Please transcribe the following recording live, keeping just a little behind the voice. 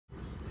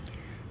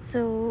So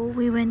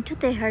we went to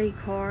Tehari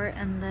Khor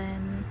and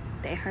then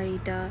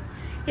Teharita.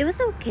 It was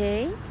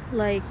okay.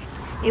 Like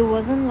it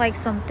wasn't like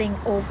something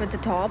over the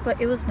top, but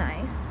it was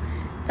nice.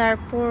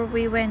 তারপর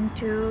we went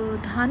to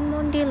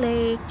Dhanmondi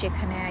Lake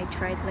যেখানে I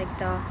tried like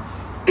the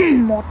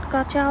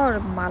মটকা চা or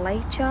malai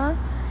cha.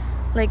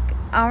 Like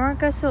আমার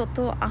কাছে অত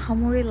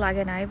আহামরি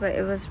লাগে নাই, but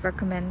it was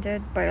recommended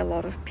by a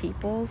lot of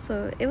people, so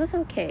it was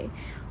okay.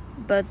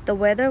 But the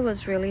weather was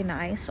really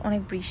nice.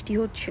 অনেক বৃষ্টি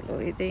হচ্ছিল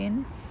এদিন.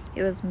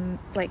 It was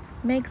like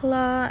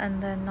meghla and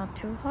then not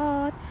too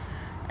hot.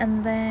 And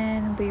then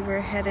we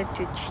were headed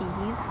to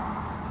Cheese.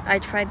 I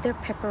tried their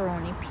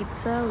pepperoni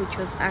pizza, which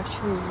was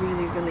actually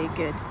really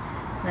good.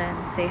 Then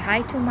say hi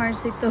to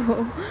Marzito.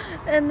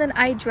 And then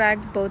I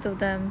dragged both of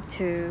them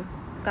to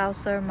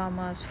Kausar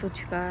Mama's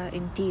fuchka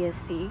in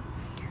TSC,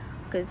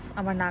 because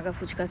আমার naga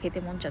fuchka খেতে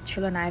মন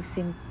চাচ্ছিল, and I've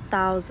seen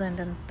thousands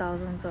and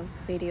thousands of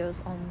videos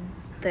on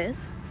this,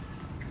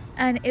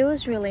 and it was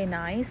really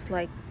nice.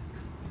 Like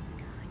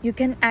you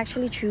can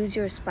actually choose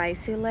your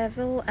spicy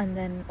level, and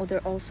then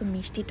there also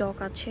mishti tok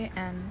ache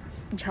and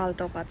jhal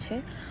tok ache.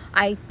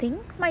 I think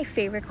my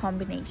favorite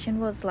combination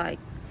was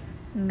like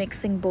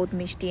mixing both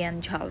mishti and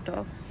jhal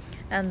tok.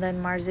 And then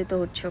Marzito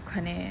hocche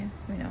okhane,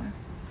 you know,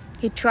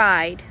 he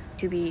tried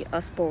to be a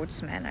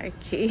sportsman,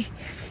 okay.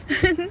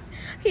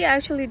 He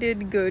actually did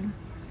good,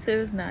 so it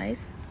was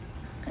nice.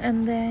 And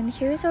then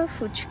here's our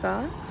fuchka.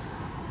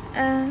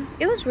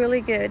 It was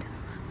really good.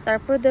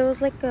 তারপর there was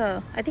like a,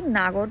 I think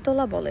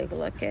নাগরদোলা বলে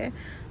এগুলোকে,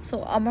 so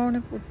আমার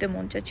অনেক উঠতে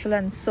মন চাচ্ছিল,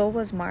 and so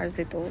was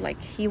Marzito.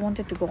 Like he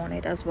wanted to go on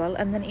it as well.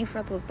 And then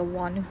Ifrat was the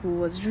one who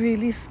was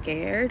really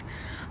scared.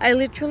 I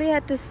literally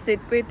had to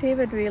sit with him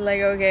and be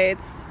like, okay,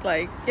 it's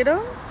like, you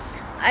know,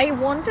 I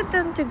wanted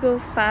them to go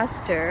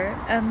faster,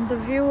 and the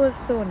view was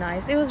so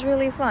nice. It was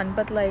really fun,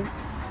 but like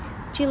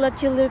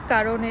chillachilir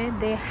karone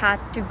they had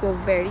to go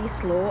very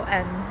slow,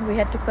 and we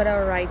had to cut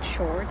our ride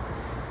short.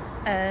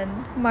 And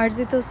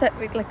Marzito sat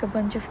with like a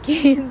bunch of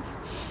kids,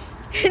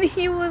 and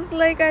he was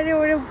like, "Are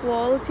or a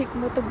ball ঠিক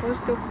মতো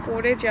বসতে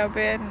পড়ে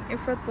যাবে," and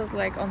Ifrat was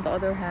like on the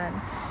other hand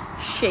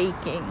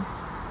shaking.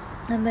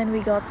 And then we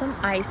got some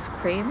ice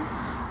cream,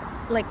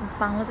 like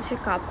Bangladeshi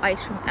cup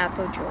ice cream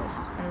eto juice,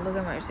 and look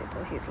at Marzito,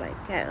 he's like,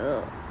 "Hell."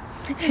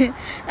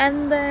 And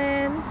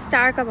then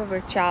star cup of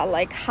cha,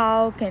 like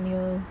how can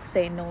you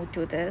say no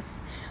to this?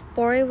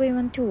 Pore we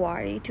went to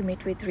Wari to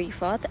meet with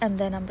Rifat, and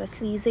then আমরা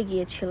স্লিজে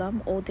গিয়েছিলাম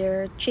ওদের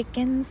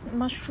chickens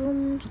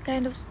mushrooms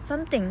kind of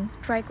something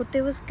try করতে.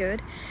 Was good.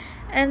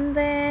 And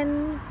then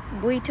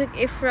we took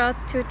Ifrat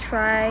to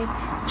try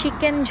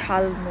chicken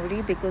jhal muri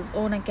because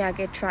ও নাকি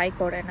আগে try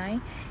করে নাই.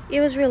 It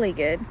was really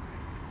good.